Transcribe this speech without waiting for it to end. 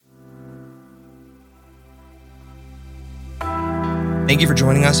Thank you for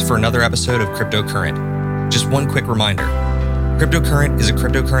joining us for another episode of Cryptocurrent. Just one quick reminder. Cryptocurrent is a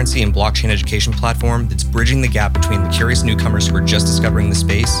cryptocurrency and blockchain education platform that's bridging the gap between the curious newcomers who are just discovering the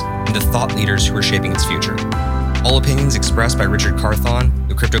space and the thought leaders who are shaping its future. All opinions expressed by Richard Carthon,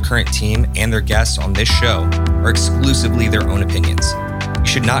 the Cryptocurrent team, and their guests on this show are exclusively their own opinions. You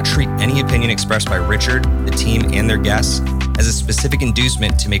should not treat any opinion expressed by Richard, the team, and their guests as a specific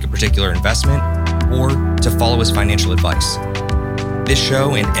inducement to make a particular investment or to follow his financial advice. This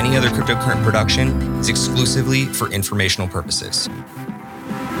show and any other Cryptocurrent production is exclusively for informational purposes.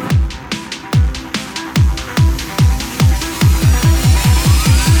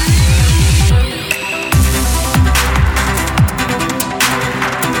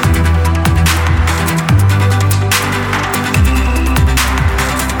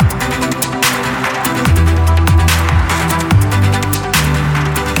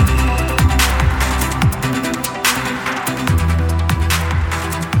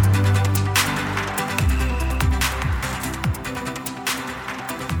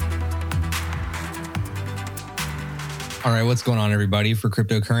 All right, what's going on, everybody? For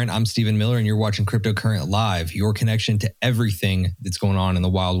Cryptocurrent, I'm Stephen Miller, and you're watching Cryptocurrent Live, your connection to everything that's going on in the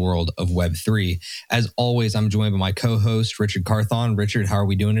wild world of Web3. As always, I'm joined by my co-host, Richard Carthon. Richard, how are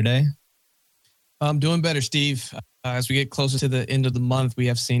we doing today? I'm doing better, Steve. As we get closer to the end of the month, we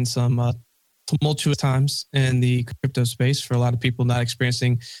have seen some tumultuous times in the crypto space for a lot of people not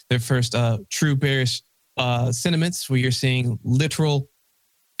experiencing their first true bearish sentiments, where you're seeing literal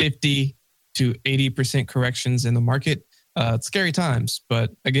 50 to 80% corrections in the market. It's scary times,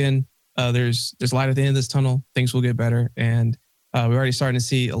 but again, there's light at the end of this tunnel. Things will get better, and we're already starting to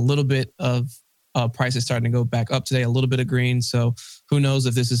see a little bit of prices starting to go back up today. A little bit of green. So who knows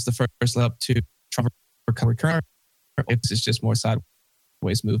if this is the first up to recovery current, or if this is just more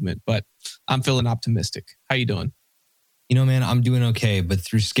sideways movement. But I'm feeling optimistic. How you doing? You know, man, I'm doing okay. But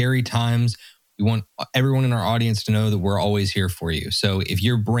through scary times, we want everyone in our audience to know that we're always here for you. So if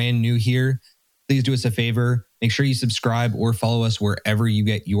you're brand new here, please do us a favor. Make sure you subscribe or follow us wherever you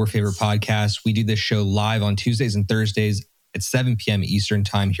get your favorite podcasts. We do this show live on Tuesdays and Thursdays at 7 p.m. Eastern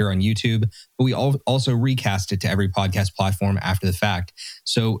time here on YouTube, but we also recast it to every podcast platform after the fact.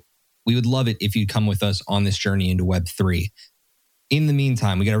 So we would love it if you'd come with us on this journey into Web3. In the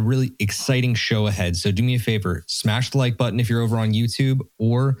meantime, we got a really exciting show ahead. So do me a favor, smash the like button if you're over on YouTube,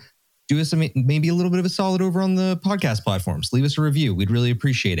 or do us maybe a little bit of a solid over on the podcast platforms. Leave us a review. We'd really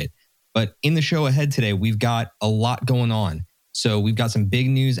appreciate it. But in the show ahead today, we've got a lot going on. So we've got some big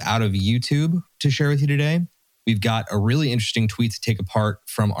news out of YouTube to share with you today. We've got a really interesting tweet to take apart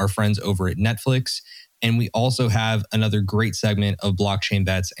from our friends over at Netflix. And we also have another great segment of blockchain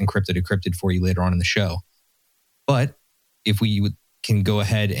bets and crypto decrypted for you later on in the show. But if we can go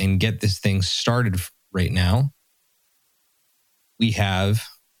ahead and get this thing started right now, we have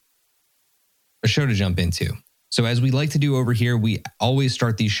a show to jump into. So as we like to do over here, we always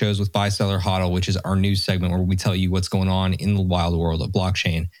start these shows with Buy, Sell, or HODL, which is our news segment where we tell you what's going on in the wild world of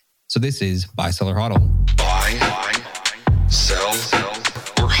blockchain. So this is Buy, Sell, or HODL. Buy, sell,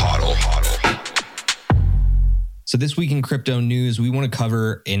 or HODL. So this week in crypto news, we want to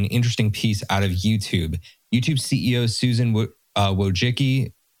cover an interesting piece out of YouTube. YouTube CEO Susan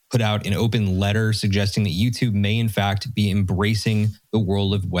Wojcicki put out an open letter suggesting that YouTube may in fact be embracing the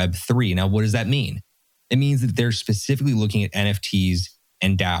world of Web3. Now, what does that mean? It means that they're specifically looking at NFTs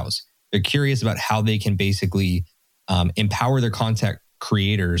and DAOs. They're curious about how they can basically empower their content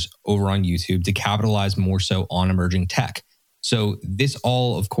creators over on YouTube to capitalize more so on emerging tech. So this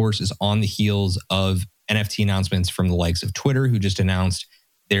all, of course, is on the heels of NFT announcements from the likes of Twitter, who just announced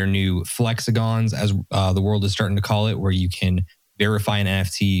their new Flexagons, as the world is starting to call it, where you can verify an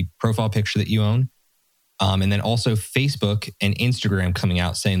NFT profile picture that you own. And then also Facebook and Instagram coming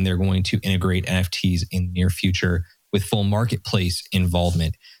out saying they're going to integrate NFTs in the near future with full marketplace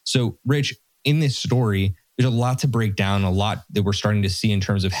involvement. So, Rich, in this story, there's a lot to break down, a lot that we're starting to see in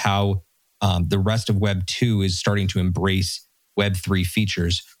terms of how the rest of Web 2 is starting to embrace Web 3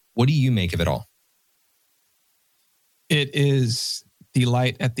 features. What do you make of it all? It is the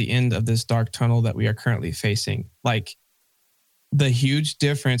light at the end of this dark tunnel that we are currently facing. Like, the huge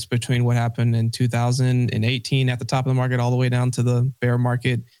difference between what happened in 2018 at the top of the market all the way down to the bear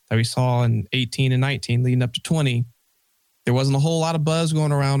market that we saw in 18 and 19 leading up to 20, there wasn't a whole lot of buzz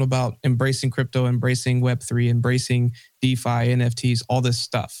going around about embracing crypto, embracing Web3, embracing DeFi, NFTs, all this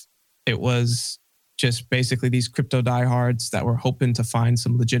stuff. It was just basically these crypto diehards that were hoping to find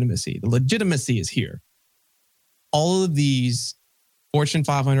some legitimacy. The legitimacy is here. All of these Fortune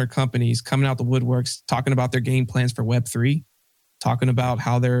 500 companies coming out the woodworks, talking about their game plans for Web3, talking about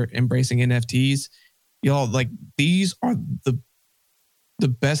how they're embracing NFTs. Y'all, like, these are the the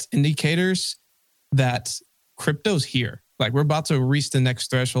best indicators that crypto's here. Like we're about to reach the next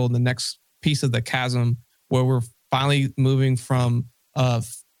threshold, the next piece of the chasm where we're finally moving from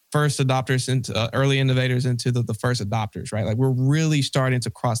first adopters into early innovators into the first adopters, right? Like we're really starting to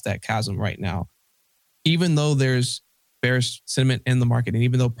cross that chasm right now. Even though there's bearish sentiment in the market and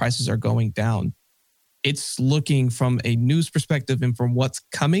even though prices are going down, it's looking from a news perspective and from what's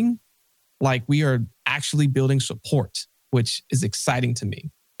coming, like we are actually building support, which is exciting to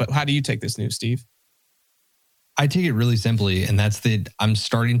me. But how do you take this news, Steve? I take it really simply, and that's that I'm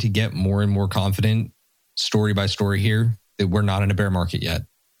starting to get more and more confident story by story here that we're not in a bear market yet.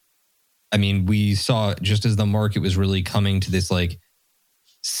 I mean, we saw just as the market was really coming to this like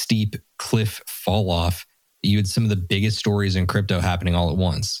steep cliff fall off, you had some of the biggest stories in crypto happening all at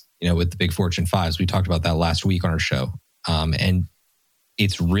once, you know, with the big Fortune 5s. We talked about that last week on our show. And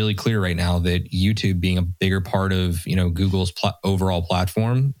it's really clear right now that YouTube being a bigger part of, you know, Google's overall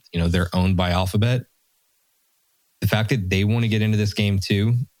platform, you know, they're owned by Alphabet. The fact that they want to get into this game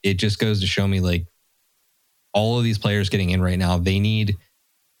too, it just goes to show me like all of these players getting in right now, they need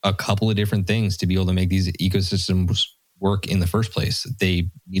a couple of different things to be able to make these ecosystems work in the first place.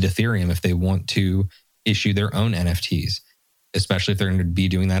 They need Ethereum if they want to issue their own NFTs, especially if they're going to be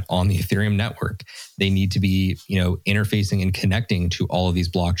doing that on the Ethereum network. They need to be, you know, interfacing and connecting to all of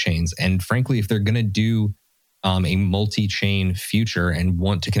these blockchains. And frankly, if they're going to do a multi-chain future and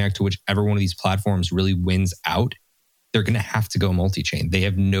want to connect to whichever one of these platforms really wins out, they're going to have to go multi-chain. They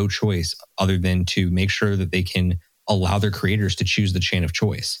have no choice other than to make sure that they can allow their creators to choose the chain of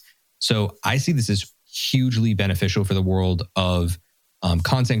choice. So I see this as hugely beneficial for the world of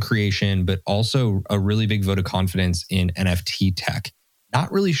content creation, but also a really big vote of confidence in NFT tech.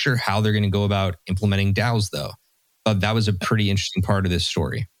 Not really sure how they're going to go about implementing DAOs though. But that was a pretty interesting part of this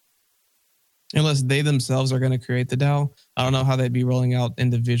story. Unless they themselves are going to create the DAO, I don't know how they'd be rolling out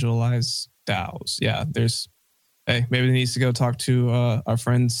individualized DAOs. Yeah, hey, maybe they need to go talk to our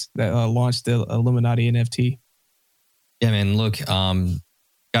friends that launched the Illuminati NFT. Yeah, man, look,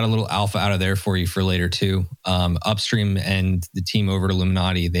 got a little alpha out of there for you for later too. Upstream and the team over at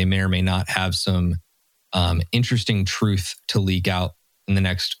Illuminati, they may or may not have some interesting truth to leak out in the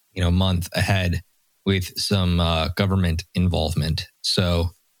next month ahead with some government involvement. So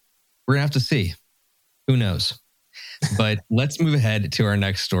we're gonna have to see. Who knows? But let's move ahead to our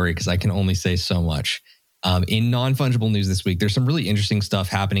next story because I can only say so much. In non-fungible news this week, there's some really interesting stuff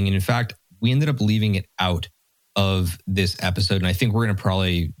happening. And in fact, we ended up leaving it out of this episode. And I think we're going to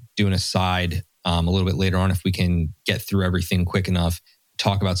probably do an aside a little bit later on if we can get through everything quick enough,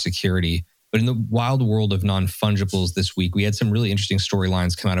 talk about security. But in the wild world of non-fungibles this week, we had some really interesting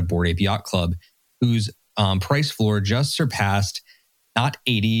storylines come out of Bored Ape Yacht Club, whose price floor just surpassed not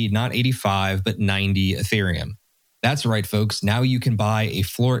 80, not 85, but 90 Ethereum. That's right, folks. Now you can buy a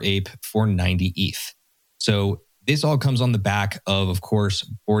floor ape for 90 ETH. So this all comes on the back of course,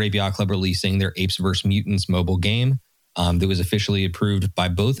 Bored Ape Yacht Club releasing their Apes vs. Mutants mobile game that was officially approved by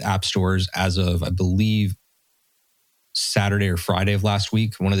both app stores as of, I believe, Saturday or Friday of last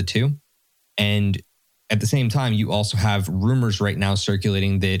week, one of the two. And at the same time, you also have rumors right now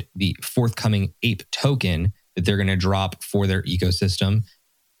circulating that the forthcoming ape token that they're going to drop for their ecosystem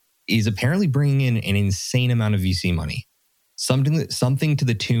is apparently bringing in an insane amount of VC money. Something to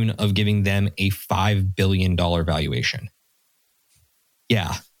the tune of giving them a $5 billion valuation.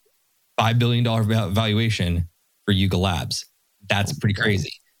 Yeah, $5 billion valuation for Yuga Labs. That's pretty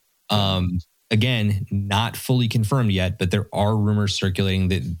crazy. Again, not fully confirmed yet, but there are rumors circulating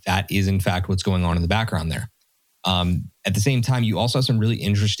that is in fact what's going on in the background there. At the same time, you also have some really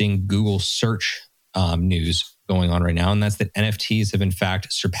interesting Google search news going on right now, and that's that NFTs have in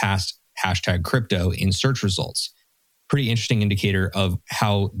fact surpassed #crypto in search results. Pretty interesting indicator of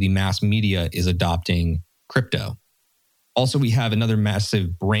how the mass media is adopting crypto. Also, we have another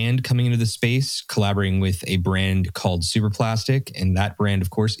massive brand coming into the space, collaborating with a brand called Superplastic. And that brand, of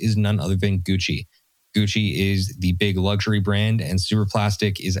course, is none other than Gucci. Gucci is the big luxury brand, and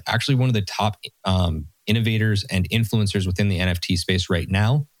Superplastic is actually one of the top innovators and influencers within the NFT space right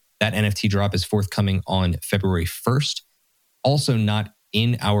now. That NFT drop is forthcoming on February 1st. Also not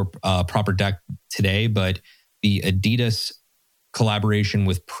in our proper deck today, but the Adidas collaboration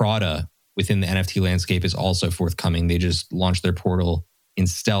with Prada within the NFT landscape is also forthcoming. They just launched their portal in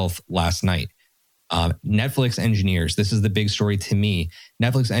stealth last night. Netflix engineers, this is the big story to me.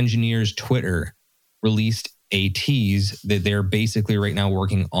 Netflix engineers, Twitter, released a tease that they're basically right now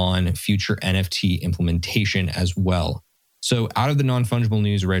working on future NFT implementation as well. So out of the non-fungible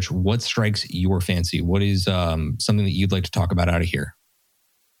news, Rich, what strikes your fancy? What is something that you'd like to talk about out of here?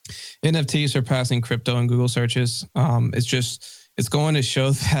 NFTs surpassing crypto and Google searches. It's just, it's going to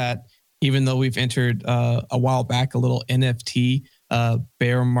show that even though we've entered a while back a little NFT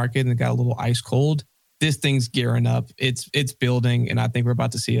bear market and it got a little ice cold, this thing's gearing up. It's building, and I think we're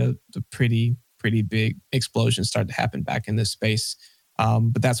about to see a pretty big explosion start to happen back in this space.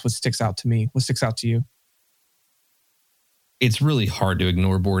 But that's what sticks out to me. What sticks out to you? It's really hard to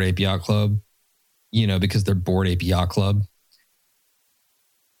ignore Bored Ape Yacht Club, because they're Bored Ape Yacht Club.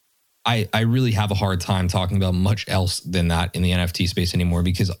 I really have a hard time talking about much else than that in the NFT space anymore,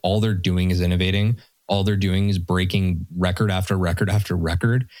 because all they're doing is innovating. All they're doing is breaking record after record after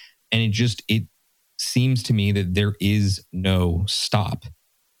record. And it seems to me that there is no stop.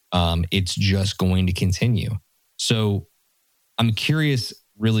 It's just going to continue. So I'm curious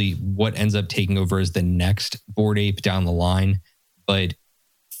really what ends up taking over as the next Bored Ape down the line. But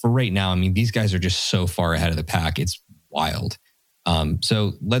for right now, I mean, these guys are just so far ahead of the pack. It's wild.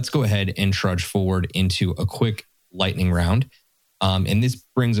 So let's go ahead and trudge forward into a quick lightning round. And this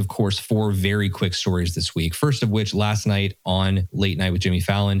brings, of course, 4 very quick stories this week. First of which, last night on Late Night with Jimmy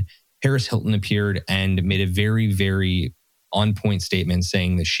Fallon, Paris Hilton appeared and made a very, very on-point statement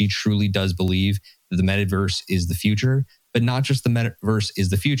saying that she truly does believe that the metaverse is the future, but not just the metaverse is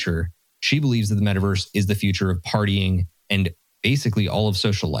the future. She believes that the metaverse is the future of partying and basically all of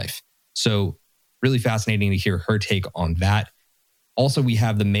social life. So really fascinating to hear her take on that. Also, we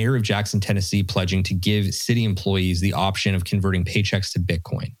have the mayor of Jackson, Tennessee, pledging to give city employees the option of converting paychecks to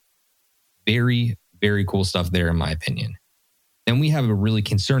Bitcoin. Very, very cool stuff there, in my opinion. Then we have a really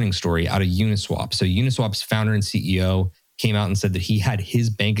concerning story out of Uniswap. So Uniswap's founder and CEO came out and said that he had his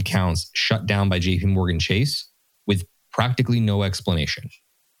bank accounts shut down by JP Morgan Chase with practically no explanation.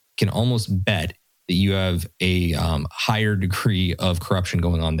 Can almost bet that you have a higher degree of corruption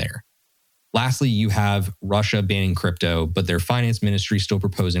going on there. Lastly, you have Russia banning crypto, but their finance ministry still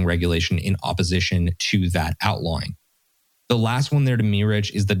proposing regulation in opposition to that outlawing. The last one there to me,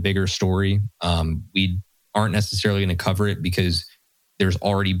 Rich, is the bigger story. We aren't necessarily going to cover it because there's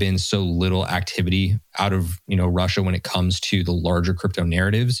already been so little activity out of Russia when it comes to the larger crypto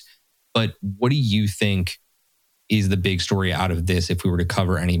narratives. But what do you think is the big story out of this if we were to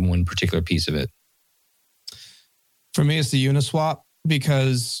cover any one particular piece of it? For me, it's the Uniswap,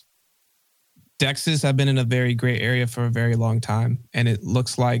 because DEXs have been in a very gray area for a very long time. And it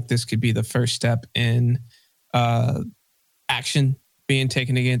looks like this could be the first step in action being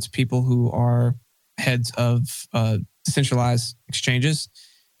taken against people who are heads of decentralized exchanges.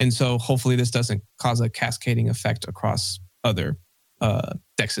 And so hopefully this doesn't cause a cascading effect across other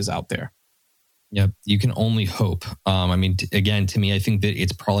DEXs out there. Yep, you can only hope. Again, to me, I think that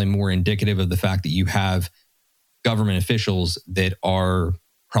it's probably more indicative of the fact that you have government officials that are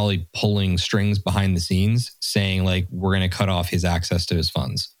probably pulling strings behind the scenes saying like, we're going to cut off his access to his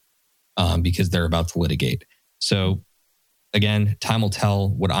funds because they're about to litigate. So again, time will tell.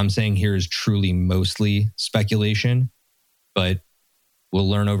 What I'm saying here is truly mostly speculation, but we'll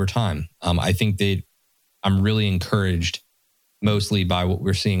learn over time. I think that I'm really encouraged mostly by what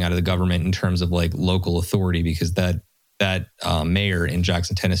we're seeing out of the government in terms of like local authority, because that mayor in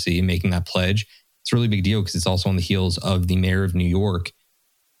Jackson, Tennessee, making that pledge, it's a really big deal because it's also on the heels of the mayor of New York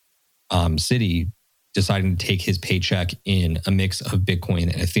City deciding to take his paycheck in a mix of Bitcoin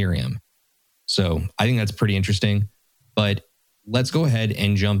and Ethereum. So I think that's pretty interesting. But let's go ahead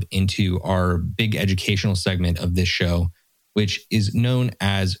and jump into our big educational segment of this show, which is known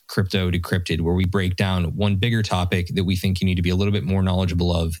as Crypto Decrypted, where we break down one bigger topic that we think you need to be a little bit more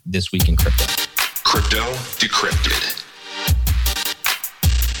knowledgeable of this week in crypto. Crypto Decrypted.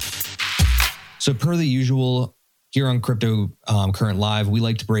 So per the usual, here on Crypto Current Live, we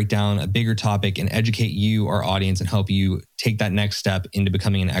like to break down a bigger topic and educate you, our audience, and help you take that next step into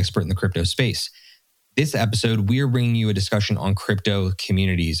becoming an expert in the crypto space. This episode, we are bringing you a discussion on crypto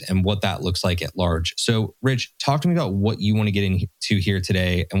communities and what that looks like at large. So, Rich, talk to me about what you want to get into here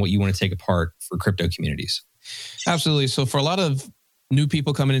today and what you want to take apart for crypto communities. Absolutely. So for a lot of new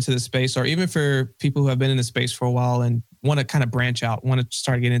people coming into the space, or even for people who have been in the space for a while and want to kind of branch out, want to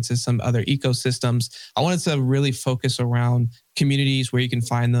start getting into some other ecosystems, I wanted to really focus around communities, where you can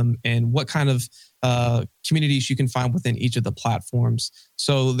find them, and what kind of communities you can find within each of the platforms.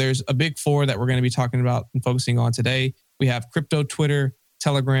 So there's a big 4 that we're going to be talking about and focusing on today. We have crypto Twitter,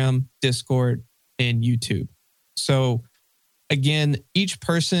 Telegram, Discord, and YouTube. So again, each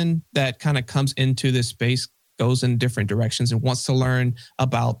person that kind of comes into this space goes in different directions and wants to learn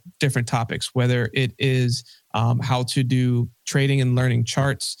about different topics, whether it is how to do trading and learning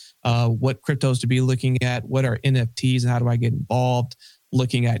charts, what cryptos to be looking at, what are NFTs and how do I get involved,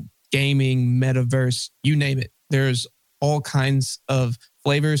 looking at gaming, metaverse, you name it. There's all kinds of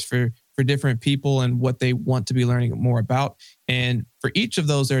flavors for for different people and what they want to be learning more about. And for each of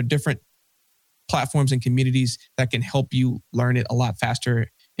those, there are different platforms and communities that can help you learn it a lot faster.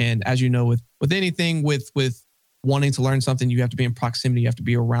 And as you know, with anything, with wanting to learn something, you have to be in proximity, you have to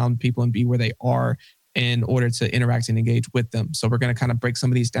be around people and be where they are in order to interact and engage with them. So we're going to kind of break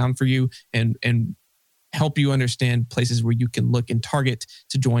some of these down for you and help you understand places where you can look and target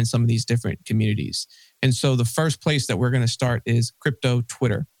to join some of these different communities. And so the first place that we're going to start is Crypto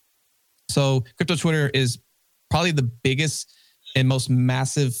Twitter. So Crypto Twitter is probably the biggest and most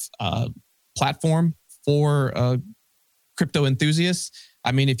massive platform for crypto enthusiasts.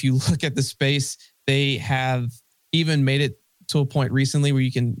 I mean, if you look at the space, they have even made it to a point recently where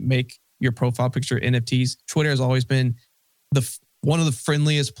you can make your profile picture NFTs. Twitter has always been one of the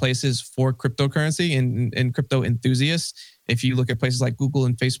friendliest places for cryptocurrency and crypto enthusiasts. If you look at places like Google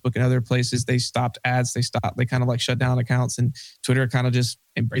and Facebook and other places, they stopped ads. They kind of like shut down accounts, and Twitter kind of just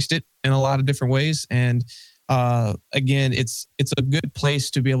embraced it in a lot of different ways. And again, it's a good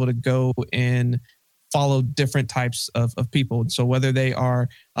place to be able to go and follow different types of people. So whether they are,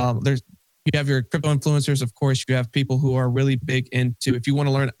 you have your crypto influencers, of course, you have people who are really big into, if you want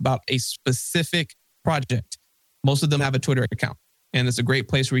to learn about a specific project, most of them have a Twitter account. And it's a great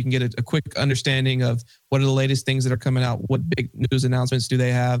place where you can get a quick understanding of what are the latest things that are coming out, what big news announcements do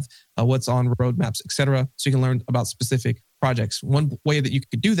they have, what's on roadmaps, et cetera. So you can learn about specific projects. One way that you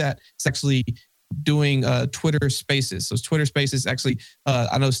could do that is actually doing Twitter Spaces. So Twitter Spaces actually,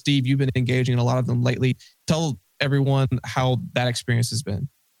 I know, Steve, you've been engaging in a lot of them lately. Tell everyone how that experience has been.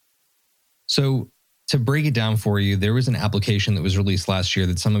 So to break it down for you, there was an application that was released last year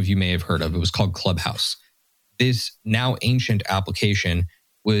that some of you may have heard of. It was called Clubhouse. This now ancient application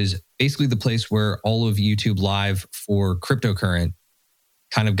was basically the place where all of YouTube Live for Cryptocurrent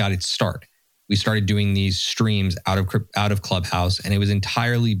kind of got its start. We started doing these streams out of Clubhouse, and it was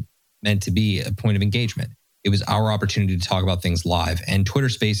entirely meant to be a point of engagement. It was our opportunity to talk about things live, and Twitter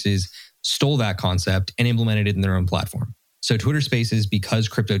Spaces stole that concept and implemented it in their own platform. So Twitter Spaces, because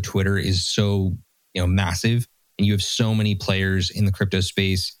crypto Twitter is so massive, and you have so many players in the crypto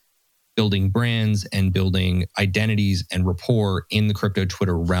space building brands and building identities and rapport in the crypto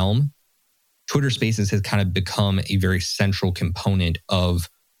Twitter realm, Twitter Spaces has kind of become a very central component of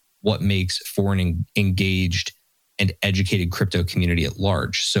what makes for an engaged and educated crypto community at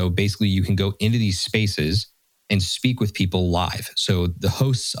large. So basically, you can go into these spaces and speak with people live. So the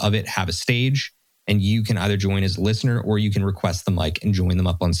hosts of it have a stage, and you can either join as a listener or you can request the mic and join them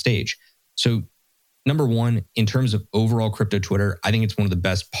up on stage. So number one, in terms of overall crypto Twitter, I think it's one of the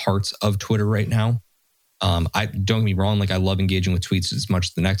best parts of Twitter right now. I don't get me wrong, I love engaging with tweets as much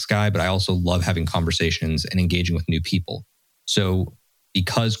as the next guy, but I also love having conversations and engaging with new people. So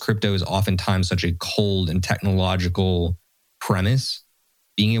because crypto is oftentimes such a cold and technological premise,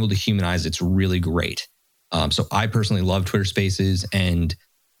 being able to humanize it's really great. So I personally love Twitter Spaces, and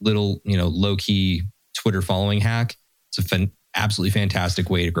little, low-key Twitter following hack. It's a absolutely fantastic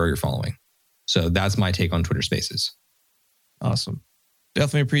way to grow your following. So that's my take on Twitter Spaces. Awesome.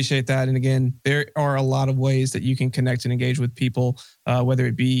 Definitely appreciate that. And again, there are a lot of ways that you can connect and engage with people, whether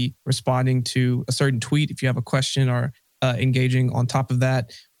it be responding to a certain tweet if you have a question, or engaging on top of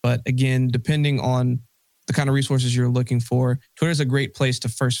that. But again, depending on the kind of resources you're looking for, Twitter is a great place to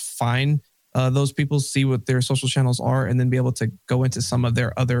first find those people, see what their social channels are, and then be able to go into some of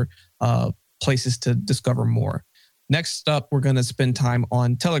their other places to discover more. Next up, we're going to spend time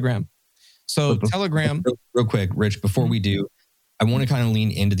on Telegram. So Telegram... Real quick, Rich, before we do, I want to kind of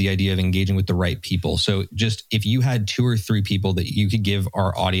lean into the idea of engaging with the right people. So just if you had 2 or 3 people that you could give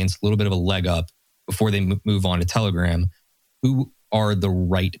our audience a little bit of a leg up before they move on to Telegram, who are the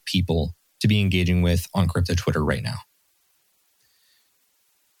right people to be engaging with on crypto Twitter right now?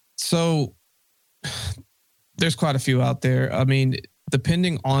 So there's quite a few out there. I mean,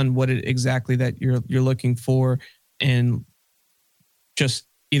 depending on what it exactly that you're looking for, and just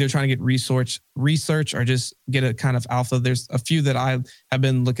either trying to get research or just get a kind of alpha. There's a few that I have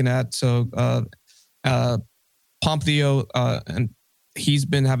been looking at. So Pompeio, and he's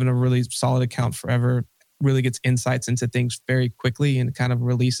been having a really solid account forever, really gets insights into things very quickly and kind of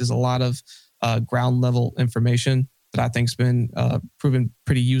releases a lot of ground level information that I think's been proven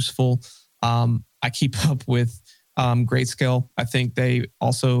pretty useful. I keep up with Grayscale. I think they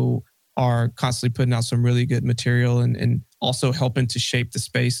also are constantly putting out some really good material and also helping to shape the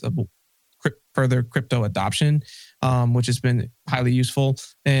space of further crypto adoption, which has been highly useful.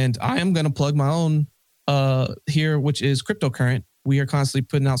 And I am going to plug my own here, which is Cryptocurrent. We are constantly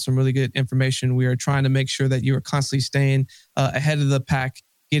putting out some really good information. We are trying to make sure that you are constantly staying ahead of the pack,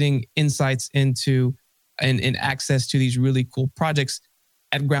 getting insights into and access to these really cool projects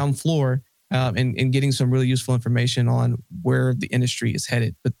at ground floor and getting some really useful information on where the industry is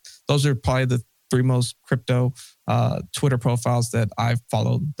headed. But those are probably the 3 most crypto Twitter profiles that I've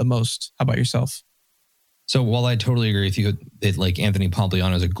followed the most. How about yourself? So while I totally agree with you that like Anthony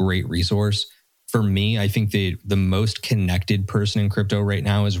Pompliano is a great resource, for me, I think that the most connected person in crypto right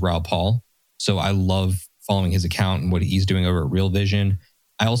now is Raoul Pal. So I love following his account and what he's doing over at Real Vision.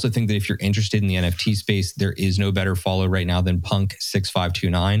 I also think that if you're interested in the NFT space, there is no better follow right now than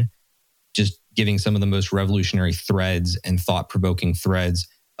Punk6529. Just giving some of the most revolutionary threads and thought-provoking threads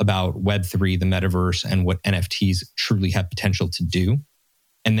about Web3, the metaverse, and what NFTs truly have potential to do.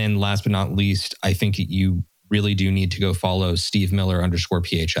 And then last but not least, I think you really do need to go follow Steve Miller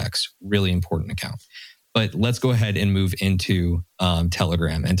 _PHX. Really important account. But let's go ahead and move into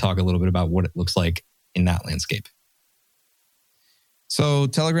Telegram and talk a little bit about what it looks like in that landscape. So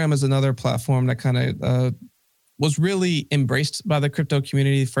Telegram is another platform that kind of was really embraced by the crypto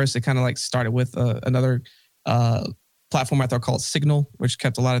community. First, it kind of like started with another platform I thought called Signal, which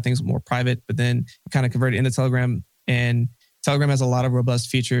kept a lot of things more private, but then kind of converted into Telegram. And Telegram has a lot of robust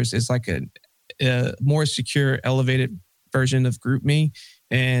features. It's like a more secure, elevated version of GroupMe.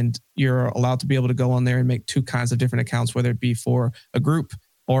 And you're allowed to be able to go on there and make 2 kinds of different accounts, whether it be for a group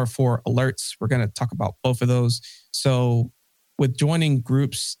or for alerts. We're going to talk about both of those. So with joining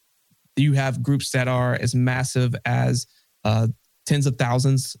groups, you have groups that are as massive as tens of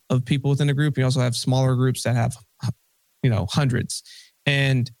thousands of people within a group. You also have smaller groups that have, hundreds.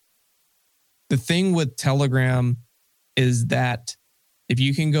 And the thing with Telegram is that if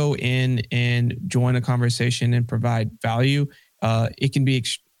you can go in and join a conversation and provide value, it can be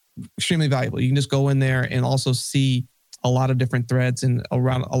extremely valuable. You can just go in there and also see a lot of different threads and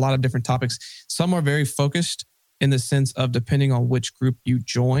around a lot of different topics. Some are very focused in the sense of depending on which group you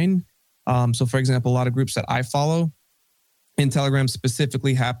join. So for example, a lot of groups that I follow in Telegram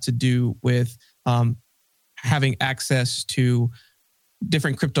specifically have to do with having access to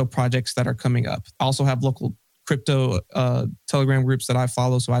different crypto projects that are coming up. I also have local crypto Telegram groups that I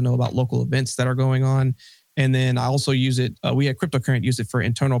follow, so I know about local events that are going on. And then I also use it, we at CryptoCurrent use it for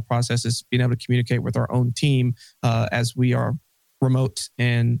internal processes, being able to communicate with our own team as we are remote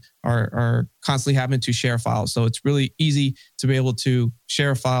and are constantly having to share files. So it's really easy to be able to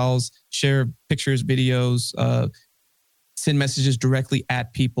share files, share pictures, videos, send messages directly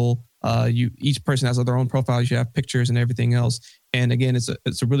at people. Each person has their own profiles. You have pictures and everything else. And again, it's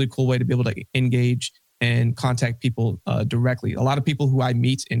a really cool way to be able to engage and contact people directly. A lot of people who I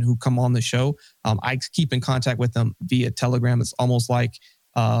meet and who come on the show, I keep in contact with them via Telegram. It's almost like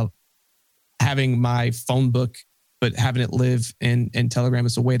having my phone book, but having it live in Telegram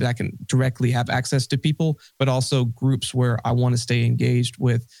is a way that I can directly have access to people, but also groups where I want to stay engaged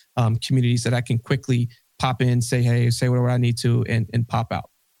with communities that I can quickly pop in, say, hey, say whatever I need to, and pop out.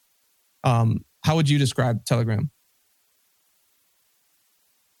 How would you describe Telegram?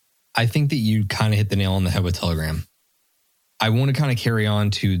 I think that you kind of hit the nail on the head with Telegram. I want to kind of carry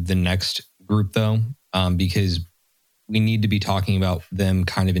on to the next group though, because we need to be talking about them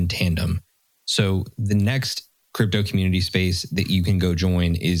kind of in tandem. So the next crypto community space that you can go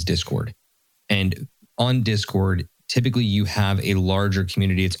join is Discord. And on Discord, typically you have a larger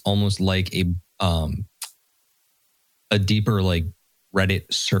community. It's almost like a deeper like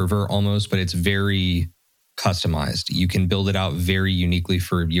Reddit server almost, but it's very customized. You can build it out very uniquely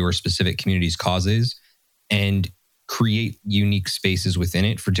for your specific community's causes and create unique spaces within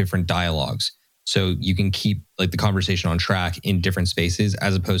it for different dialogues. So you can keep like the conversation on track in different spaces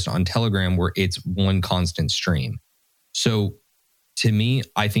as opposed to on Telegram where it's one constant stream. So to me,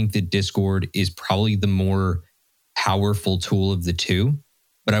 I think that Discord is probably the more powerful tool of the two,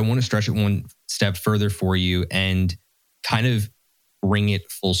 but I want to stretch it one step further for you and kind of bring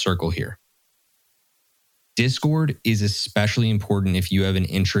it full circle here. Discord is especially important if you have an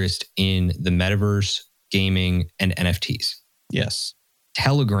interest in the metaverse, gaming, and NFTs. Yes.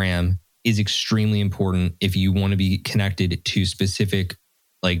 Telegram is extremely important if you want to be connected to specific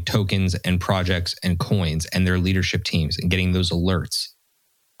like tokens and projects and coins and their leadership teams and getting those alerts.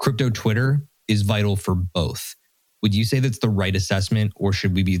 Crypto Twitter is vital for both. Would you say that's the right assessment, or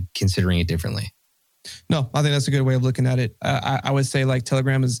should we be considering it differently? No, I think that's a good way of looking at it. I would say like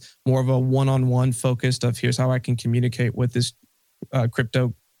Telegram is more of a one-on-one focused of here's how I can communicate with this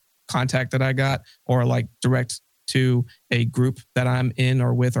crypto contact that I got, or like direct to a group that I'm in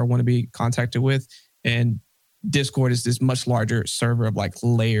or with or want to be contacted with. And Discord is this much larger server of like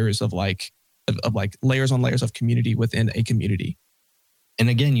layers of layers on layers of community within a community. And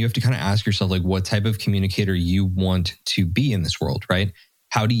again, you have to kind of ask yourself like what type of communicator you want to be in this world, right?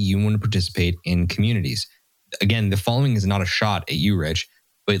 How do you want to participate in communities? Again, the following is not a shot at you, Rich,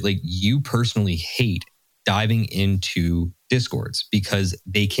 but like you personally hate diving into Discords because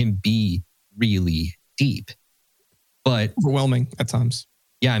they can be really deep. But overwhelming at times.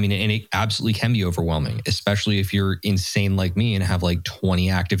 Yeah, I mean, and it absolutely can be overwhelming, especially if you're insane like me and have like 20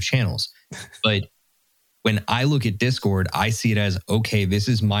 active channels. But when I look at Discord, I see it as, okay, this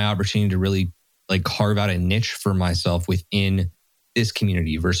is my opportunity to really like carve out a niche for myself within this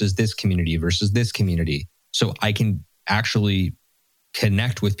community versus this community versus this community. So I can actually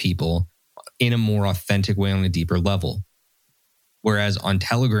connect with people in a more authentic way on a deeper level. Whereas on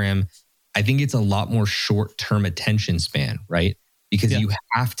Telegram, I think it's a lot more short-term attention span, right? Because you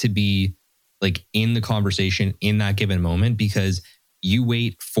have to be like in the conversation in that given moment, because you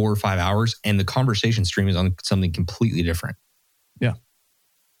wait 4 or 5 hours and the conversation stream is on something completely different. Yeah.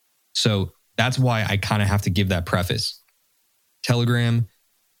 So that's why I kind of have to give that preface. Telegram,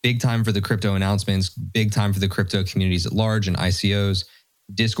 big time for the crypto announcements, big time for the crypto communities at large and ICOs.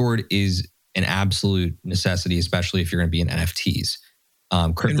 Discord is an absolute necessity, especially if you're going to be in NFTs.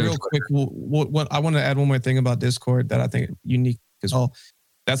 Crypto. And real quick, what I want to add one more thing about Discord that I think is unique as well.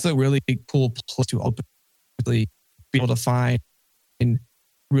 That's a really cool place to ultimately be able to find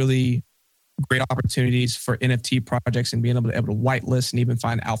really great opportunities for NFT projects and being able to whitelist and even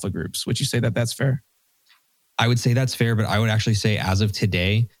find alpha groups. Would you say that that's fair? I would say that's fair, but I would actually say as of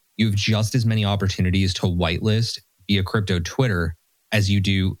today, you have just as many opportunities to whitelist via crypto Twitter as you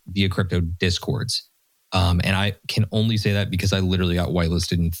do via crypto Discords. And I can only say that because I literally got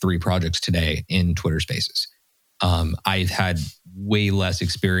whitelisted in 3 projects today in Twitter Spaces. I've had way less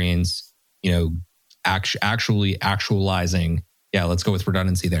experience, actually actualizing. Yeah, let's go with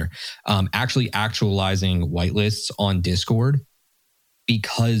redundancy there. Actually actualizing whitelists on Discord,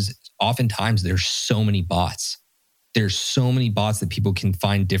 because oftentimes there's so many bots. There's so many bots that people can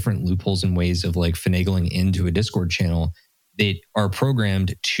find different loopholes and ways of like finagling into a Discord channel that are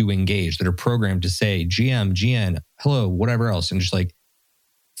programmed to engage, that are programmed to say GM, GN, hello, whatever else, and just like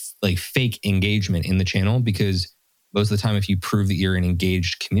fake engagement in the channel. Because most of the time, if you prove that you're an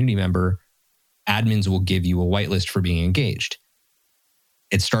engaged community member, admins will give you a whitelist for being engaged.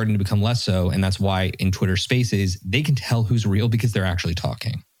 It's starting to become less so. And that's why in Twitter Spaces, they can tell who's real because they're actually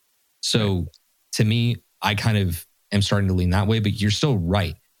talking. So to me, I kind of am starting to lean that way, but you're still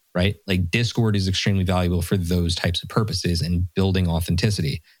right? Like Discord is extremely valuable for those types of purposes and building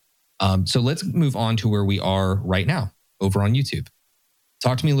authenticity. So let's move on to where we are right now over on YouTube.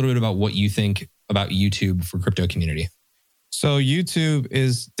 Talk to me a little bit about what you think about YouTube for crypto community. So YouTube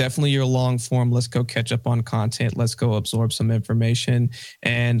is definitely your long form. Let's go catch up on content. Let's go absorb some information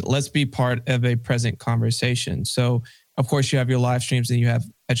and let's be part of a present conversation. So of course you have your live streams and you have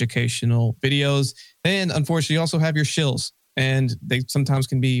educational videos. And unfortunately you also have your shills, and they sometimes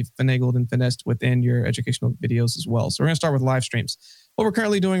can be finagled and finessed within your educational videos as well. So we're going to start with live streams. What we're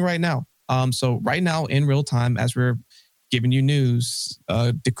currently doing right now. So right now in real time, as we're giving you news,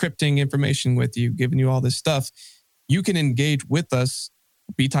 decrypting information with you, giving you all this stuff, you can engage with us,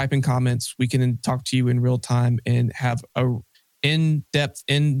 be typing comments. We can talk to you in real time and have a in-depth,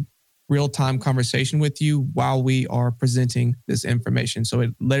 in real-time conversation with you while we are presenting this information. So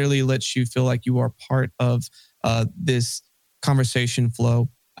it literally lets you feel like you are part of this conversation flow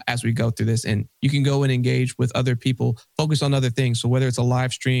as we go through this. And you can go and engage with other people, focus on other things. So whether it's a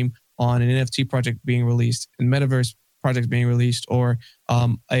live stream on an NFT project being released, a metaverse project being released, or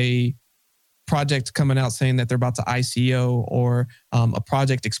a project coming out saying that they're about to ICO, or a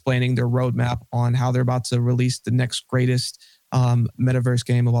project explaining their roadmap on how they're about to release the next greatest metaverse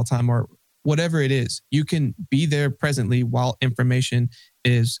game of all time, or whatever it is, you can be there presently while information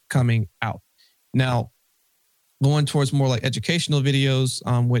is coming out. Now, going towards more like educational videos,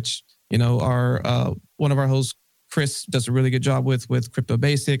 which, are one of our hosts, Chris, does a really good job with Crypto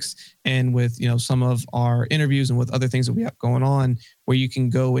Basics and with, some of our interviews and with other things that we have going on, where you can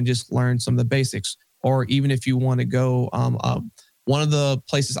go and just learn some of the basics. Or even if you want to go, one of the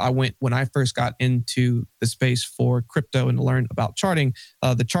places I went when I first got into the space for crypto and to learn about charting,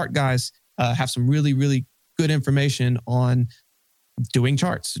 the chart guys have some really, really good information on doing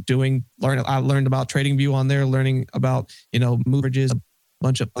charts, I learned about TradingView on there, learning about, moverages, a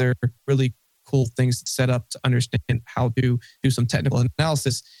bunch of other really cool things set up to understand how to do some technical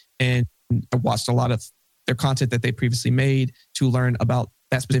analysis. And I watched a lot of their content that they previously made to learn about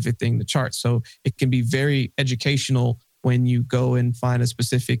that specific thing, the chart. So it can be very educational when you go and find a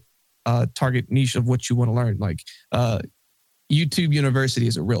specific target niche of what you want to learn. Like YouTube University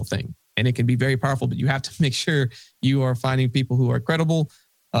is a real thing, and it can be very powerful, but you have to make sure you are finding people who are credible,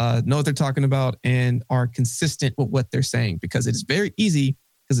 know what they're talking about, and are consistent with what they're saying, because it is very easy.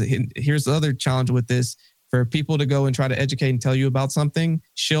 Because here's the other challenge with this. For people to go and try to educate and tell you about something,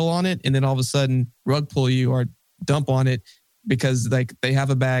 shill on it, and then all of a sudden rug pull you or dump on it because like they have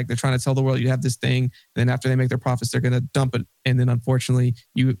a bag, they're trying to tell the world you have this thing. And then after they make their profits, they're going to dump it. And then unfortunately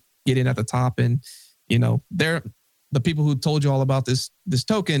you get in at the top, and they're the people who told you all about this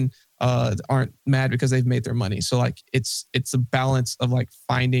token aren't mad because they've made their money. So like it's a balance of like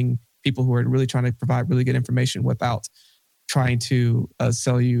finding people who are really trying to provide really good information without trying to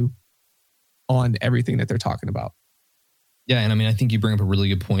sell you on everything that they're talking about. Yeah. And I mean, I think you bring up a really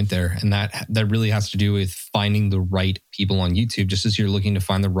good point there. And that really has to do with finding the right people on YouTube, just as you're looking to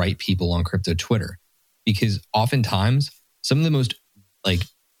find the right people on crypto Twitter. Because oftentimes some of the most like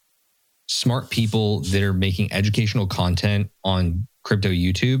smart people that are making educational content on crypto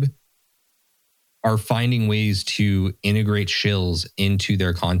YouTube are finding ways to integrate shills into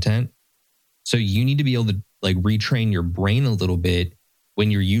their content. So you need to be able to like retrain your brain a little bit when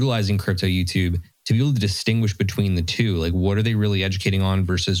you're utilizing crypto YouTube to be able to distinguish between the two. Like, what are they really educating on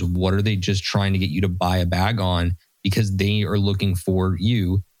versus what are they just trying to get you to buy a bag on because they are looking for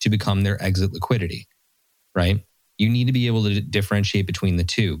you to become their exit liquidity, right? You need to be able to differentiate between the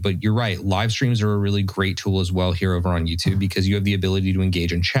two. But you're right, live streams are a really great tool as well here over on YouTube because you have the ability to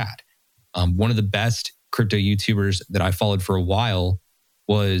engage in chat. One of the best crypto YouTubers that I followed for a while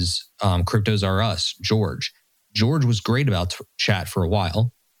was Cryptos R Us, George. George was great about chat for a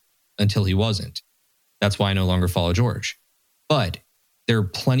while until he wasn't. That's why I no longer follow George. But there are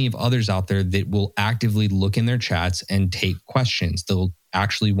plenty of others out there that will actively look in their chats and take questions. They'll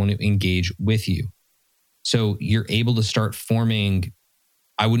actually want to engage with you. So you're able to start forming,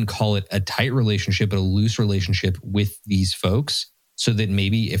 I wouldn't call it a tight relationship, but a loose relationship with these folks so that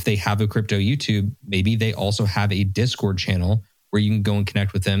maybe if they have a crypto YouTube, maybe they also have a Discord channel where you can go and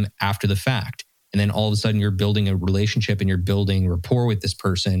connect with them after the fact. And then all of a sudden you're building a relationship and you're building rapport with this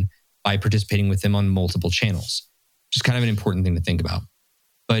person by participating with them on multiple channels. Just kind of an important thing to think about.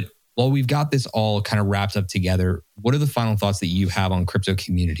 But while we've got this all kind of wrapped up together, what are the final thoughts that you have on crypto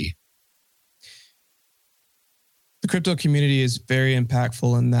community? The crypto community is very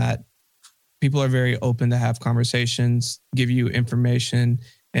impactful in that people are very open to have conversations, give you information,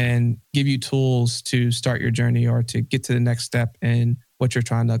 and give you tools to start your journey or to get to the next step in what you're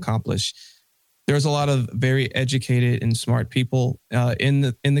trying to accomplish. There's a lot of very educated and smart people in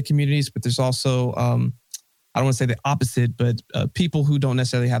the communities, but there's also, I don't want to say the opposite, but people who don't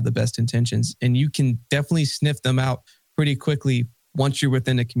necessarily have the best intentions. And you can definitely sniff them out pretty quickly once you're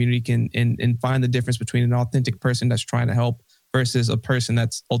within the community and find the difference between an authentic person that's trying to help versus a person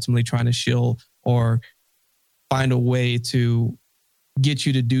that's ultimately trying to shill or find a way to get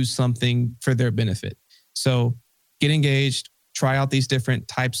you to do something for their benefit. So get engaged, try out these different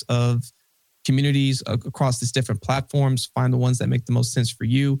types of communities across these different platforms, find the ones that make the most sense for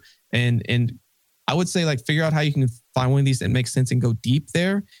you. And I would say like figure out how you can find one of these that makes sense and go deep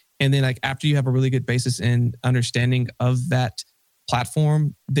there. And then like after you have a really good basis and understanding of that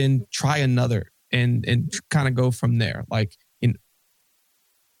platform, then try another and kind of go from there. Like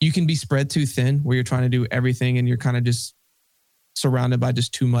you can be spread too thin where you're trying to do everything and you're kind of just surrounded by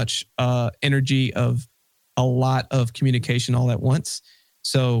just too much energy of a lot of communication all at once.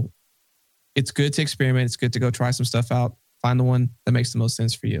 So it's good to experiment. It's good to go try some stuff out. Find the one that makes the most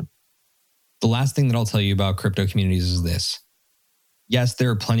sense for you. The last thing that I'll tell you about crypto communities is this. Yes, there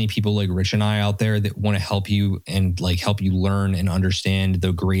are plenty of people like Rich and I out there that want to help you and like help you learn and understand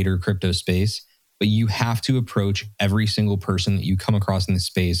the greater crypto space. But you have to approach every single person that you come across in this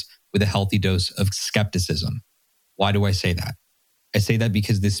space with a healthy dose of skepticism. Why do I say that? I say that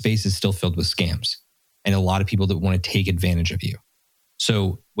because this space is still filled with scams and a lot of people that want to take advantage of you.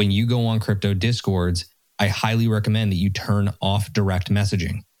 So when you go on crypto discords, I highly recommend that you turn off direct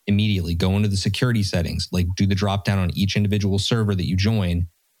messaging immediately. Go into the security settings, like do the drop down on each individual server that you join,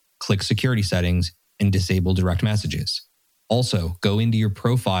 click security settings and disable direct messages. Also, go into your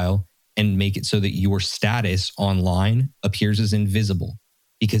profile and make it so that your status online appears as invisible,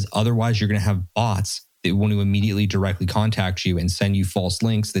 because otherwise you're going to have bots that want to immediately directly contact you and send you false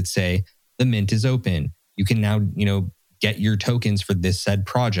links that say the mint is open. You can now, get your tokens for this said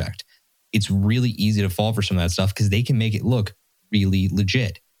project. It's really easy to fall for some of that stuff because they can make it look really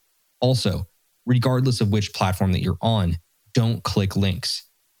legit. Also, regardless of which platform that you're on, don't click links.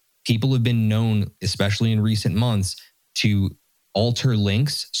 People have been known, especially in recent months, to alter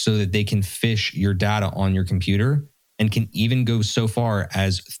links so that they can phish your data on your computer and can even go so far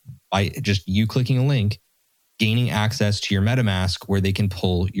as by just you clicking a link, gaining access to your MetaMask where they can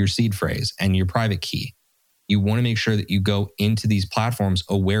pull your seed phrase and your private key. You want to make sure that you go into these platforms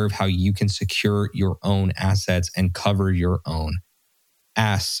aware of how you can secure your own assets and cover your own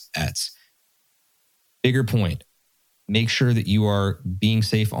assets. Bigger point. Make sure that you are being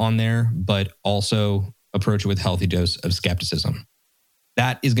safe on there, but also approach it with a healthy dose of skepticism.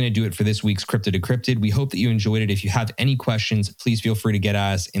 That is going to do it for this week's Crypto Decrypted. We hope that you enjoyed it. If you have any questions, please feel free to get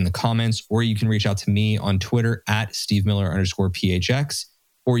at us in the comments, or you can reach out to me on Twitter at SteveMiller_PHX,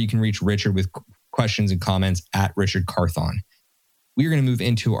 or you can reach Richard with questions and comments at Richard Carthon. We are going to move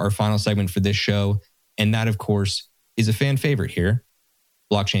into our final segment for this show, and that, of course, is a fan favorite here,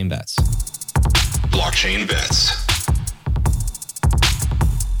 Blockchain Bets. Blockchain Bets.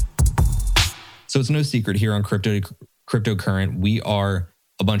 So it's no secret here on Cryptocurrent, we are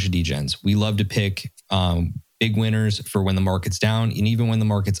a bunch of degens. We love to pick big winners for when the market's down and even when the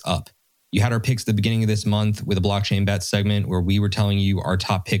market's up. You had our picks at the beginning of this month with a Blockchain Bet segment where we were telling you our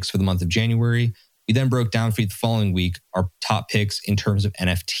top picks for the month of January. We then broke down for you the following week our top picks in terms of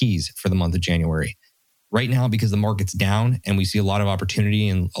NFTs for the month of January. Right now, because the market's down and we see a lot of opportunity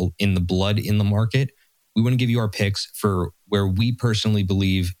in the blood in the market, we want to give you our picks for where we personally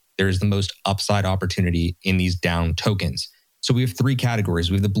believe there's the most upside opportunity in these down tokens. So we have three categories.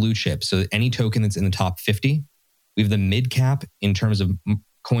 We have the blue chip, so any token that's in the top 50. We have the mid cap in terms of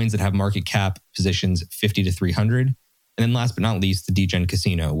coins that have market cap positions 50 to 300. And then last but not least, the Degen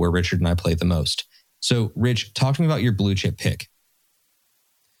Casino, where Richard and I play the most. So Rich, talk to me about your blue chip pick.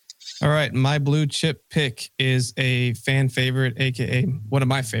 All right. My blue chip pick is a fan favorite, AKA one of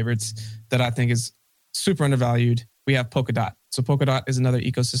my favorites that I think is super undervalued. We have Polkadot. So Polkadot is another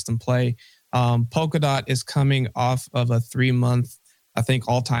ecosystem play. Polkadot is coming off of a 3-month, I think,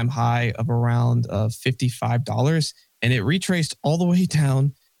 all-time high of around $55. And it retraced all the way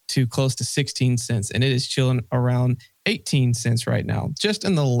down to close to 16 cents. And it is chilling around 18 cents right now. Just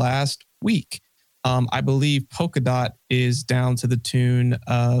in the last week, I believe Polkadot is down to the tune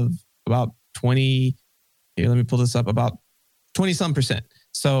of about 20, here, let me pull this up, about 20-some percent.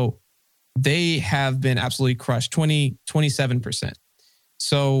 So they have been absolutely crushed, 27%.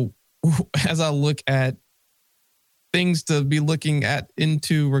 So as I look at things to be looking at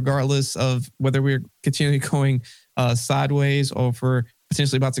into, regardless of whether we're continually going sideways or if we're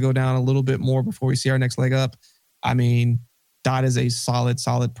potentially about to go down a little bit more before we see our next leg up, I mean, DOT is a solid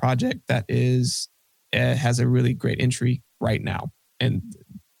project that has a really great entry right now. And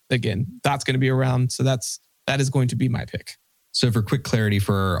again, DOT's going to be around. So that is going to be my pick. So for quick clarity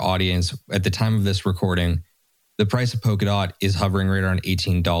for our audience, at the time of this recording, the price of Polkadot is hovering right around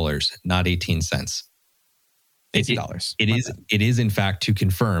 $18, not 18 cents. $18. It is in fact, to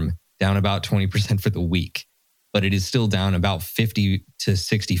confirm, down about 20% for the week, but it is still down about 50 to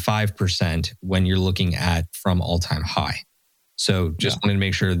 65% when you're looking at from all-time high. So just wanted to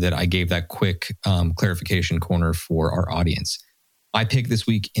make sure that I gave that quick clarification corner for our audience. My pick this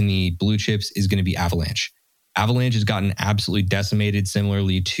week in the blue chips is going to be Avalanche. Avalanche has gotten absolutely decimated,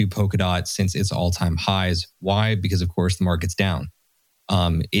 similarly to Polkadot, since its all-time highs. Why? Because, of course, the market's down.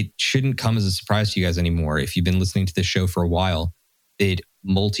 It shouldn't come as a surprise to you guys anymore. If you've been listening to this show for a while, that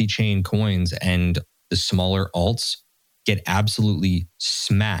multi-chain coins and the smaller alts get absolutely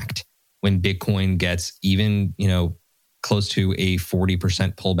smacked when Bitcoin gets even, close to a 40%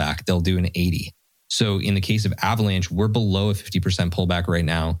 pullback. They'll do an 80. So in the case of Avalanche, we're below a 50% pullback right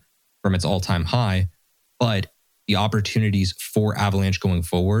now from its all-time high. But the opportunities for Avalanche going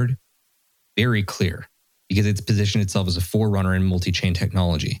forward, very clear, because it's positioned itself as a forerunner in multi-chain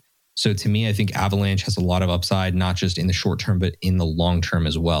technology. So to me, I think Avalanche has a lot of upside, not just in the short term, but in the long term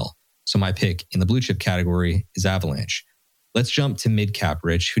as well. So my pick in the blue chip category is Avalanche. Let's jump to mid cap,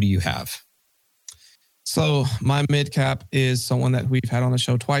 Rich. Who do you have? So my mid cap is someone that we've had on the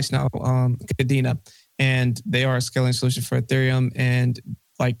show twice now, Kadena, and they are a scaling solution for Ethereum. And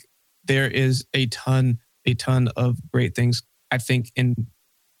there is a ton of great things, I think, in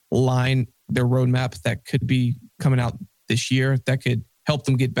line their roadmap that could be coming out this year that could help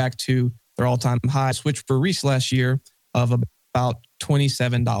them get back to their all-time high, which were reached last year of about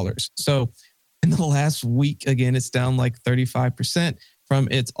 $27. So in the last week, again, it's down like 35% from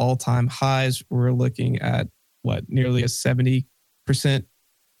its all-time highs. We're looking at nearly a 70%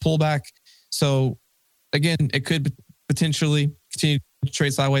 pullback. So again, it could potentially continue to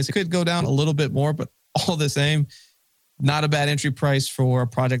trade sideways. It could go down a little bit more, but all the same, not a bad entry price for a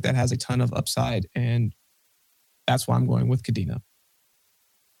project that has a ton of upside. And that's why I'm going with Kadena.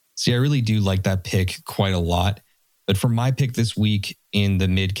 See, I really do like that pick quite a lot. But for my pick this week in the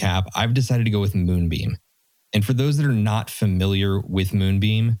mid cap, I've decided to go with Moonbeam. And for those that are not familiar with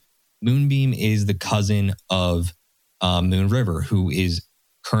Moonbeam, Moonbeam is the cousin of Moonriver, who is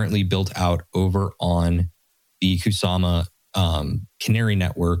currently built out over on the Kusama Canary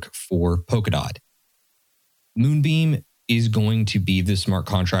network for Polkadot. Moonbeam is going to be the smart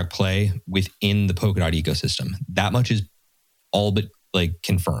contract play within the Polkadot ecosystem. That much is all but like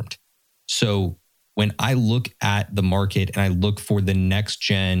confirmed. So when I look at the market and I look for the next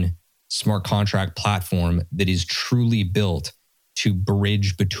gen smart contract platform that is truly built to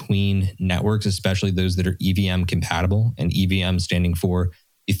bridge between networks, especially those that are EVM compatible, and EVM standing for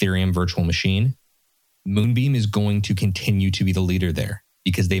Ethereum Virtual Machine, Moonbeam is going to continue to be the leader there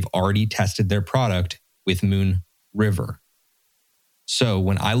because they've already tested their product with Moon River. So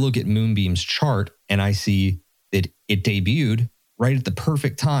when I look at Moonbeam's chart and I see that it debuted right at the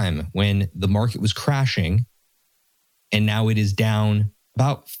perfect time when the market was crashing, and now it is down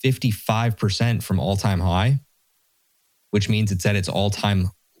about 55% from all-time high, which means it's at its all-time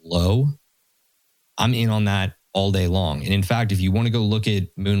low, I'm in on that all day long. And in fact, if you want to go look at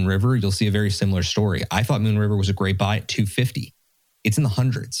Moon River, you'll see a very similar story. I thought Moon River was a great buy at 250. It's in the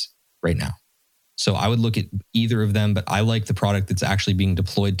hundreds right now. So I would look at either of them, but I like the product that's actually being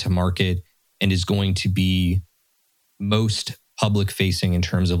deployed to market and is going to be most public facing in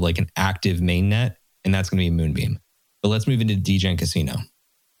terms of like an active mainnet, and that's going to be Moonbeam. But let's move into DGen Casino.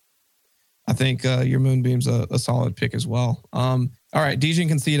 I think your Moonbeam's a solid pick as well. All right, DGen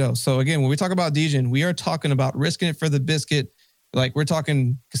Casino. So again, when we talk about DGen, we are talking about risking it for the biscuit. Like we're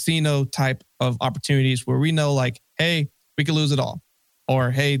talking casino type of opportunities where we know like, hey, we could lose it all.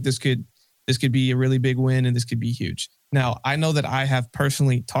 Or hey, this could be a really big win and this could be huge. Now, I know that I have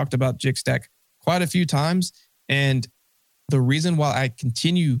personally talked about JigStack quite a few times. And the reason why I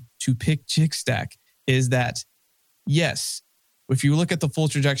continue to pick JigStack is that, yes, if you look at the full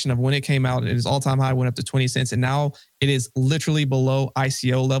trajectory of when it came out, it is all-time high, went up to 20 cents, and now it is literally below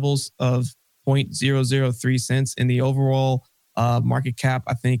ICO levels of 0.003 cents. And the overall market cap,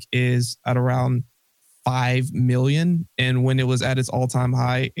 I think, is at around 5 million. And when it was at its all-time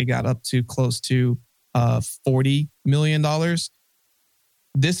high, it got up to close to $40 million.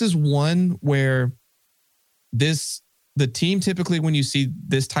 This is one where the team typically, when you see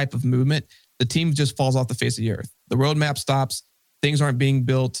this type of movement, the team just falls off the face of the earth. The roadmap stops. Things aren't being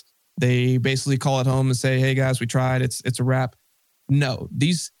built. They basically call it home and say, hey guys, we tried. It's a wrap. No,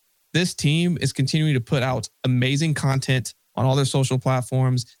 this team is continuing to put out amazing content on all their social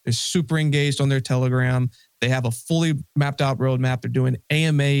platforms. They're super engaged on their Telegram. They have a fully mapped out roadmap. They're doing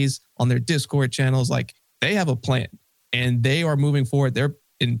AMAs on their Discord channels. Like they have a plan and they are moving forward. They're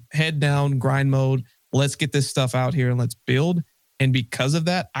in head down grind mode. Let's get this stuff out here and let's build. And because of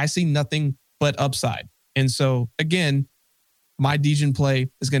that, I see nothing but upside. And so again, my DGen play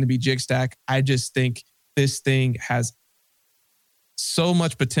is going to be JigStack. I just think this thing has so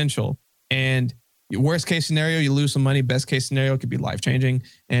much potential. And worst case scenario, you lose some money. Best case scenario, it could be life-changing.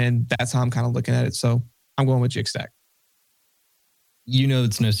 And that's how I'm kind of looking at it. So I'm going with JigStack. You know,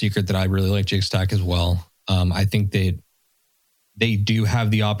 it's no secret that I really like JigStack as well. I think that they do have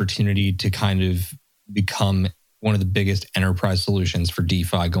the opportunity to kind of become one of the biggest enterprise solutions for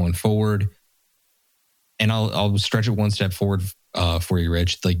DeFi going forward. And I'll stretch it one step forward for you,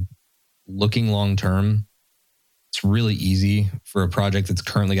 Rich. Like looking long term, it's really easy for a project that's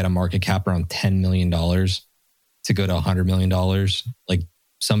currently got a market cap around $10 million to go to $100 million. Like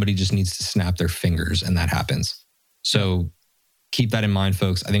somebody just needs to snap their fingers and that happens. So keep that in mind,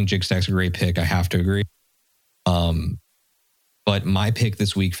 folks. I think JigStack's a great pick. I have to agree. But my pick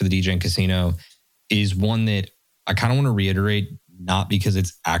this week for the DGen Casino is one that I kind of want to reiterate, not because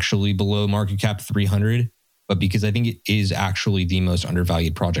it's actually below market cap 300, but because I think it is actually the most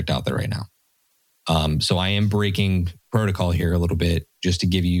undervalued project out there right now. So I am breaking protocol here a little bit just to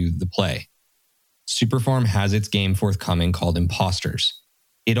give you the play. Superfarm has its game forthcoming called Imposters.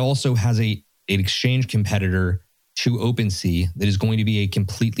 It also has an exchange competitor to OpenSea that is going to be a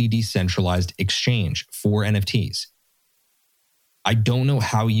completely decentralized exchange for NFTs. I don't know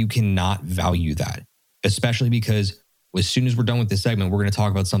how you cannot value that, especially because as soon as we're done with this segment, we're going to talk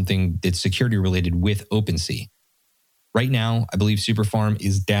about something that's security related with OpenSea. Right now, I believe Superfarm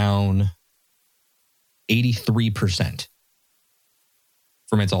is down 83%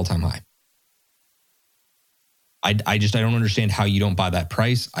 from its all-time high. I don't understand how you don't buy that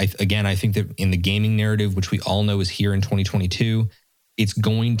price. I think that in the gaming narrative, which we all know is here in 2022, it's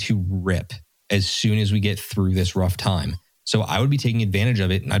going to rip as soon as we get through this rough time. So I would be taking advantage of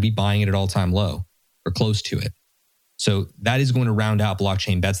it and I'd be buying it at all-time low or close to it. So that is going to round out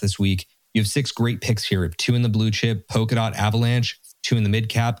blockchain bets this week. You have 6 great picks here. 2 in the blue chip, Polkadot, Avalanche, 2 in the mid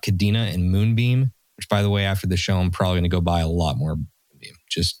cap, Kadena and Moonbeam, which by the way, after the show, I'm probably going to go buy a lot more Moonbeam.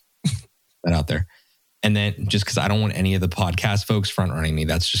 Just that out there. And then just because I don't want any of the podcast folks front running me,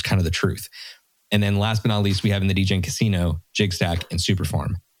 that's just kind of the truth. And then last but not least, we have in the DGen Casino, JigStack and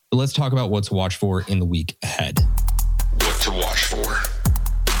Superfarm. But let's talk about what to watch for in the week ahead. to watch for.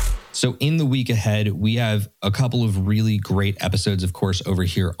 So in the week ahead, we have a couple of really great episodes, of course, over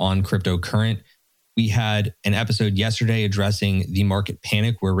here on Cryptocurrent. We had an episode yesterday addressing the market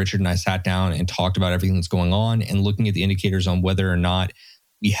panic where Richard and I sat down and talked about everything that's going on and looking at the indicators on whether or not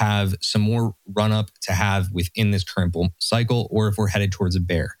we have some more run up to have within this current bull cycle or if we're headed towards a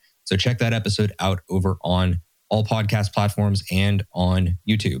bear. So check that episode out over on all podcast platforms and on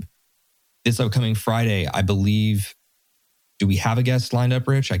YouTube. This upcoming Friday, I believe, do we have a guest lined up,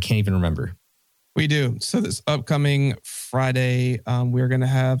 Rich? I can't even remember. We do. So this upcoming Friday, we're going to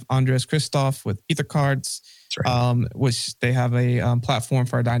have Andres Christoph with EtherCards, right. Which they have a platform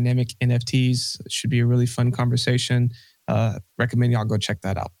for dynamic NFTs. It should be a really fun conversation. Recommend y'all go check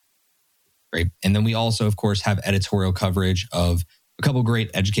that out. Great. And then we also, of course, have editorial coverage of a couple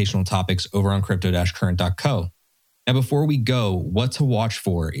great educational topics over on crypto-current.co. Now, before we go, what to watch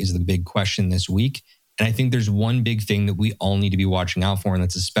for is the big question this week. And I think there's one big thing that we all need to be watching out for, and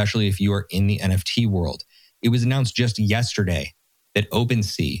that's especially if you are in the NFT world. It was announced just yesterday that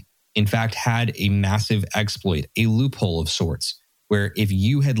OpenSea, in fact, had a massive exploit, a loophole of sorts, where if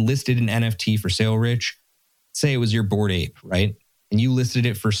you had listed an NFT for sale, Rich, say it was your Bored Ape, right? And you listed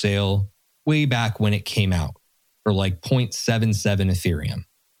it for sale way back when it came out for like 0.77 Ethereum.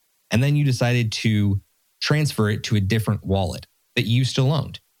 And then you decided to transfer it to a different wallet that you still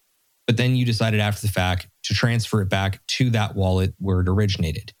owned. But then you decided after the fact to transfer it back to that wallet where it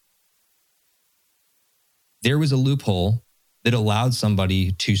originated. There was a loophole that allowed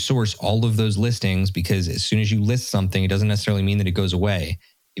somebody to source all of those listings because as soon as you list something, it doesn't necessarily mean that it goes away.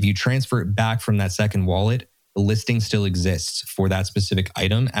 If you transfer it back from that second wallet, the listing still exists for that specific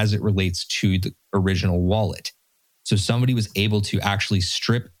item as it relates to the original wallet. So somebody was able to actually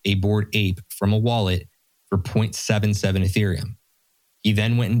strip a Bored Ape from a wallet for 0.77 Ethereum. He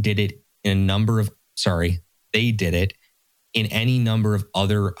then went and did it in they did it in any number of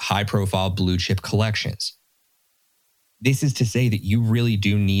other high-profile blue chip collections. This is to say that you really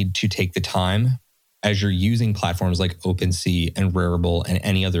do need to take the time as you're using platforms like OpenSea and Rarible and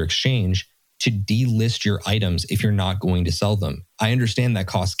any other exchange to delist your items if you're not going to sell them. I understand that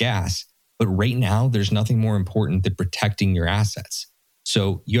costs gas, but right now there's nothing more important than protecting your assets.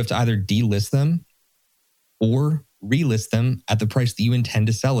 So you have to either delist them or relist them at the price that you intend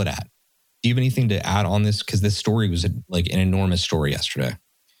to sell it at. Do you have anything to add on this? Because this story was like an enormous story yesterday.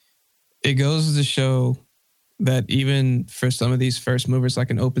 It goes to show that even for some of these first movers like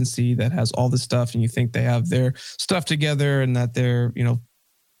an OpenSea that has all this stuff and you think they have their stuff together and that they're,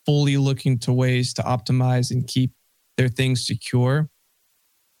 fully looking to ways to optimize and keep their things secure,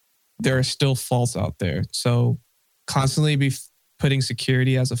 there are still faults out there. So constantly be putting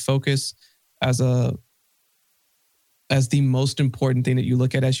security as a focus, as the most important thing that you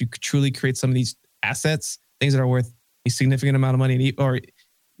look at as you truly create some of these assets, things that are worth a significant amount of money, or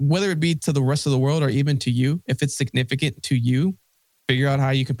whether it be to the rest of the world or even to you. If it's significant to you, figure out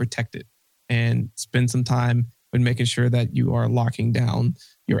how you can protect it and spend some time with making sure that you are locking down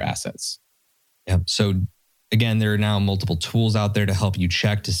your assets. Yeah. So again, there are now multiple tools out there to help you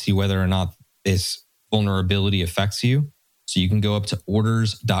check to see whether or not this vulnerability affects you. So you can go up to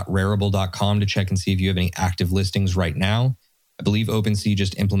orders.rarible.com to check and see if you have any active listings right now. I believe OpenSea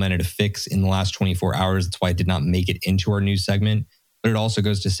just implemented a fix in the last 24 hours. That's why it did not make it into our news segment. But it also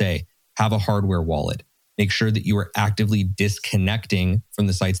goes to say, have a hardware wallet. Make sure that you are actively disconnecting from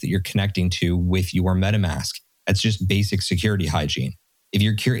the sites that you're connecting to with your MetaMask. That's just basic security hygiene. If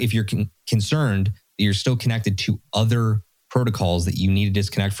you're concerned that you're still connected to other protocols that you need to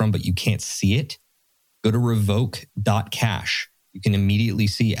disconnect from, but you can't see it, go to revoke.cash. You can immediately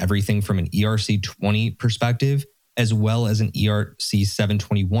see everything from an ERC20 perspective, as well as an ERC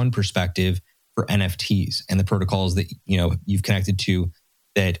 721 perspective for NFTs and the protocols that you've connected to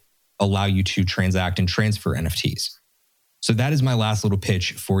that allow you to transact and transfer NFTs. So that is my last little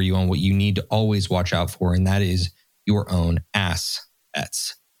pitch for you on what you need to always watch out for, and that is your own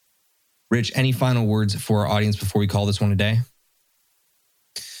assets. Rich, any final words for our audience before we call this one a day?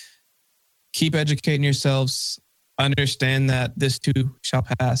 Keep educating yourselves. Understand that this too shall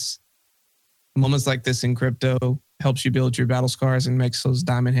pass. Moments like this in crypto helps you build your battle scars and makes those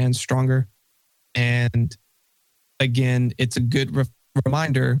diamond hands stronger. And again, it's a good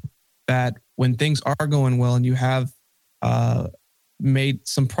reminder that when things are going well and you have made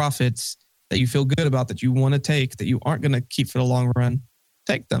some profits that you feel good about, that you want to take, that you aren't going to keep for the long run,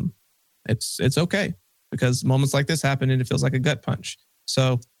 take them. It's okay, because moments like this happen and it feels like a gut punch.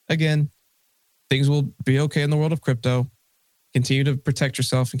 So again, things will be okay in the world of crypto. Continue to protect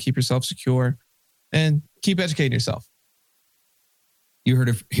yourself and keep yourself secure and keep educating yourself. You heard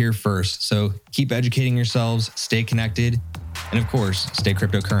it here first. So keep educating yourselves, stay connected, And of course, stay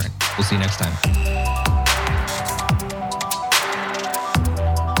cryptocurrent. We'll see you next time.